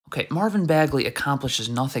Okay, Marvin Bagley accomplishes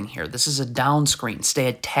nothing here. This is a down screen. Stay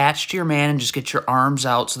attached to your man and just get your arms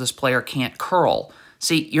out so this player can't curl.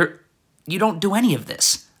 See, you don't do any of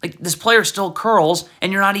this. Like, this player still curls,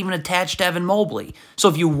 and you're not even attached to Evan Mobley. So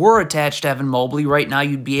if you were attached to Evan Mobley, right now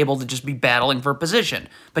you'd be able to just be battling for position.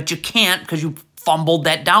 But you can't because you fumbled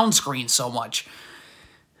that down screen so much.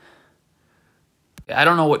 I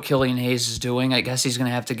don't know what Killian Hayes is doing. I guess he's going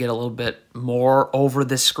to have to get a little bit more over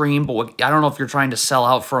this screen. But I don't know if you're trying to sell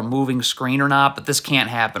out for a moving screen or not, but this can't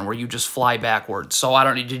happen where you just fly backwards. So I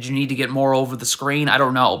don't know. Did you need to get more over the screen? I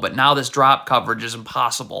don't know. But now this drop coverage is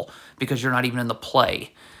impossible because you're not even in the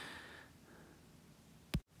play.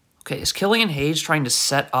 Okay, is Killian Hayes trying to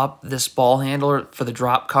set up this ball handler for the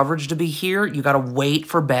drop coverage to be here? You got to wait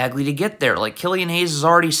for Bagley to get there. Like, Killian Hayes is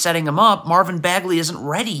already setting him up. Marvin Bagley isn't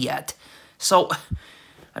ready yet. So,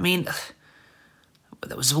 I mean,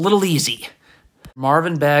 that was a little easy.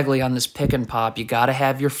 Marvin Bagley on this pick and pop, you got to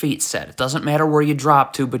have your feet set. It doesn't matter where you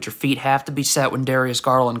drop to, but your feet have to be set when Darius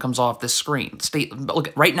Garland comes off this screen.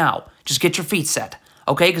 Look, right now, just get your feet set.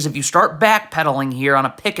 Okay, because if you start backpedaling here on a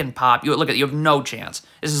pick and pop, you have no chance.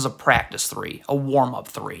 This is a practice three, a warm-up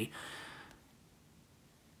three.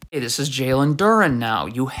 Okay, this is Jalen Duren now.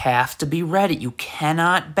 You have to be ready. You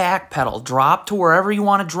cannot backpedal. Drop to wherever you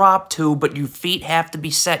want to drop to, but your feet have to be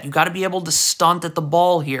set. You got to be able to stunt at the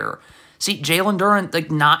ball here. See, Jalen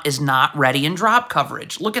Duren is not ready in drop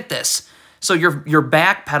coverage. Look at this. So you're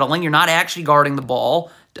backpedaling. You're not actually guarding the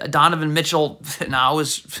ball. Donovan Mitchell now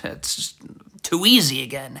it's just too easy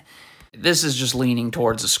again. This is just leaning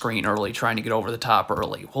towards the screen early, trying to get over the top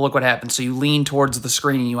early. Well, look what happens. So you lean towards the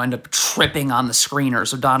screen and you end up tripping on the screener.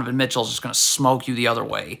 So Donovan Mitchell's just going to smoke you the other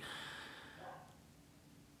way.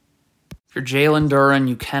 If you're Jalen Duren,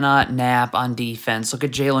 you cannot nap on defense. Look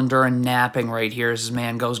at Jalen Duren napping right here as his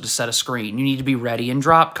man goes to set a screen. You need to be ready in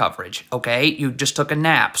drop coverage, okay? You just took a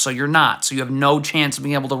nap, so you're not. So you have no chance of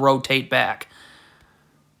being able to rotate back.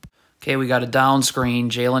 Okay, we got a down screen.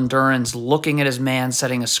 Jalen Duren's looking at his man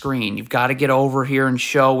setting a screen. You've got to get over here and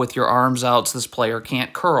show with your arms out so this player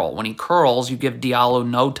can't curl. When he curls, you give Diallo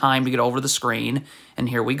no time to get over the screen, and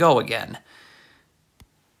here we go again.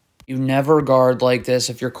 You never guard like this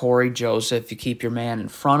if you're Corey Joseph. You keep your man in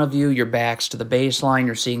front of you, your back's to the baseline,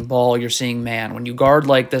 you're seeing ball, you're seeing man. When you guard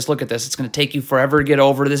like this, look at this. It's going to take you forever to get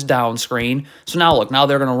over to this down screen. So now look, now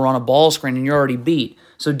they're going to run a ball screen, and you're already beat.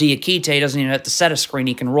 So Diakite doesn't even have to set a screen.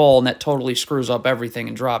 He can roll, and that totally screws up everything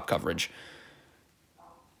in drop coverage.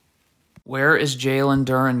 Where is Jalen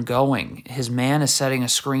Duren going? His man is setting a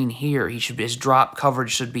screen here. His drop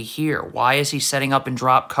coverage should be here. Why is he setting up in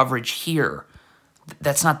drop coverage here?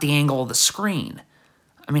 That's not the angle of the screen.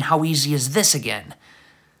 I mean, how easy is this again?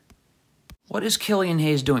 What is Killian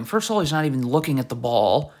Hayes doing? First of all, he's not even looking at the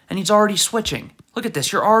ball, and he's already switching. Look at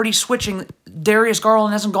this. You're already switching. Darius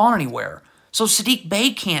Garland hasn't gone anywhere. So Saddiq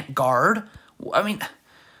Bey can't guard. I mean,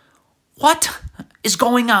 what is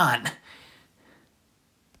going on?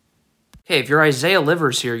 Okay, if you're Isaiah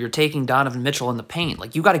Livers here, you're taking Donovan Mitchell in the paint.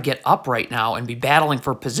 Like, you got to get up right now and be battling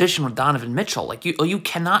for position with Donovan Mitchell. Like, you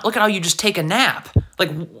cannot. Look at how you just take a nap.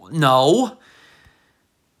 Like, no.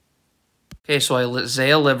 Okay, so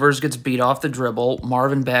Isaiah Livers gets beat off the dribble.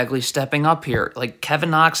 Marvin Bagley stepping up here. Like, Kevin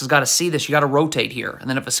Knox has got to see this. You got to rotate here. And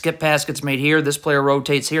then if a skip pass gets made here, this player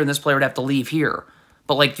rotates here, and this player would have to leave here.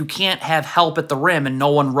 But, like, you can't have help at the rim and no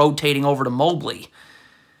one rotating over to Mobley.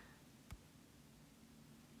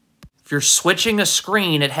 If you're switching a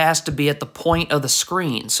screen, it has to be at the point of the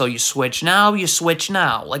screen. So you switch now, you switch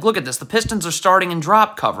now. Like, look at this. The Pistons are starting in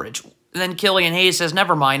drop coverage. And then Killian Hayes says,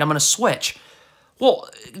 never mind, I'm going to switch. Well,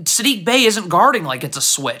 Saddiq Bey isn't guarding like it's a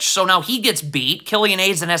switch. So now he gets beat. Killian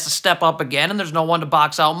Hayes then has to step up again, and there's no one to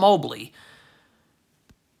box out Mobley.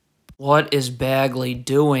 What is Bagley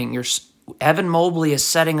doing? Evan Mobley is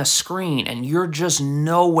setting a screen, and you're just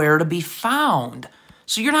nowhere to be found.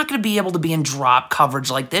 So you're not going to be able to be in drop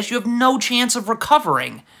coverage like this. You have no chance of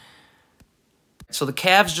recovering. So the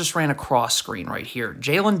Cavs just ran a cross screen right here.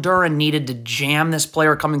 Jalen Duren needed to jam this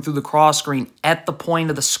player coming through the cross screen at the point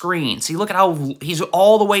of the screen. See, look at how he's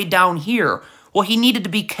all the way down here. Well, he needed to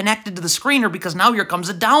be connected to the screener because now here comes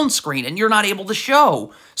a down screen, and you're not able to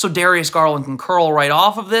show. So Darius Garland can curl right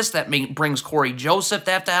off of this. That brings Corey Joseph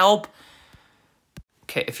to have to help.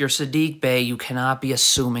 Okay, if you're Saddiq Bey, you cannot be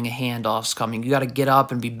assuming a handoff's coming. You got to get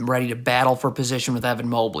up and be ready to battle for position with Evan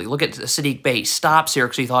Mobley. Look at Saddiq Bey. Stops here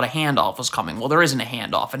because he thought a handoff was coming. Well, there isn't a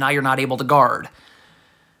handoff, and now you're not able to guard.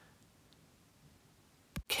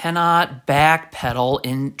 cannot backpedal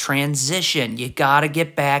in transition. You got to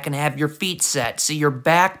get back and have your feet set. See, you're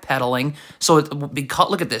backpedaling. So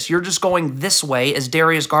look at this. You're just going this way as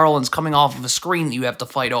Darius Garland's coming off of a screen that you have to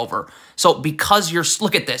fight over. So because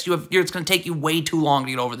look at this. It's going to take you way too long to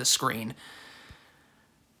get over the screen.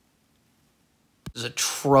 This is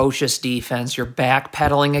atrocious defense. You're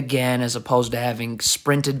backpedaling again as opposed to having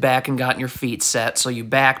sprinted back and gotten your feet set. So you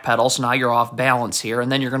backpedal, so now you're off balance here,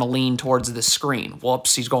 and then you're going to lean towards the screen.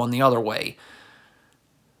 Whoops, he's going the other way.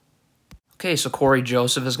 Okay, so Corey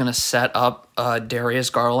Joseph is going to set up Darius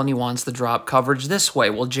Garland. He wants the drop coverage this way.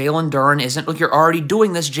 Well, Jalen Duren isn't. Look, you're already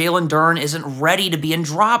doing this. Jalen Duren isn't ready to be in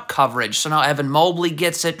drop coverage. So now Evan Mobley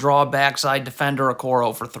gets it. Draw a backside defender,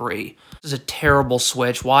 Okoro for 3. This is a terrible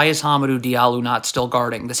switch. Why is Hamidou Diallo not still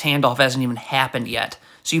guarding? This handoff hasn't even happened yet.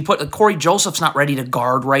 So you put Corey Joseph's not ready to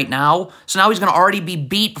guard right now. So now he's going to already be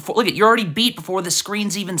beat before. Look, you're already beat before the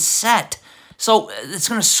screen's even set. So it's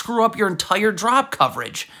going to screw up your entire drop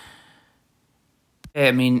coverage.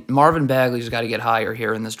 I mean, Marvin Bagley's got to get higher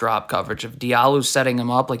here in this drop coverage. If Diallo's setting him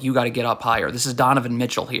up, like, you got to get up higher. This is Donovan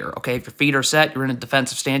Mitchell here, okay? If your feet are set, you're in a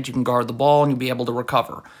defensive stance, you can guard the ball, and you'll be able to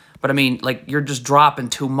recover. But, I mean, like, you're just dropping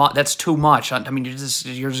too much. That's too much. I mean, you're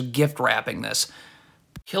just gift wrapping this.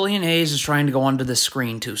 Killian Hayes is trying to go under the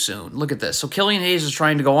screen too soon. Look at this. So Killian Hayes is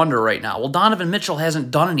trying to go under right now. Well, Donovan Mitchell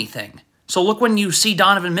hasn't done anything. So look when you see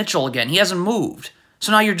Donovan Mitchell again. He hasn't moved.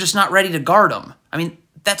 So now you're just not ready to guard him. I mean,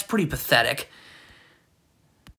 that's pretty pathetic.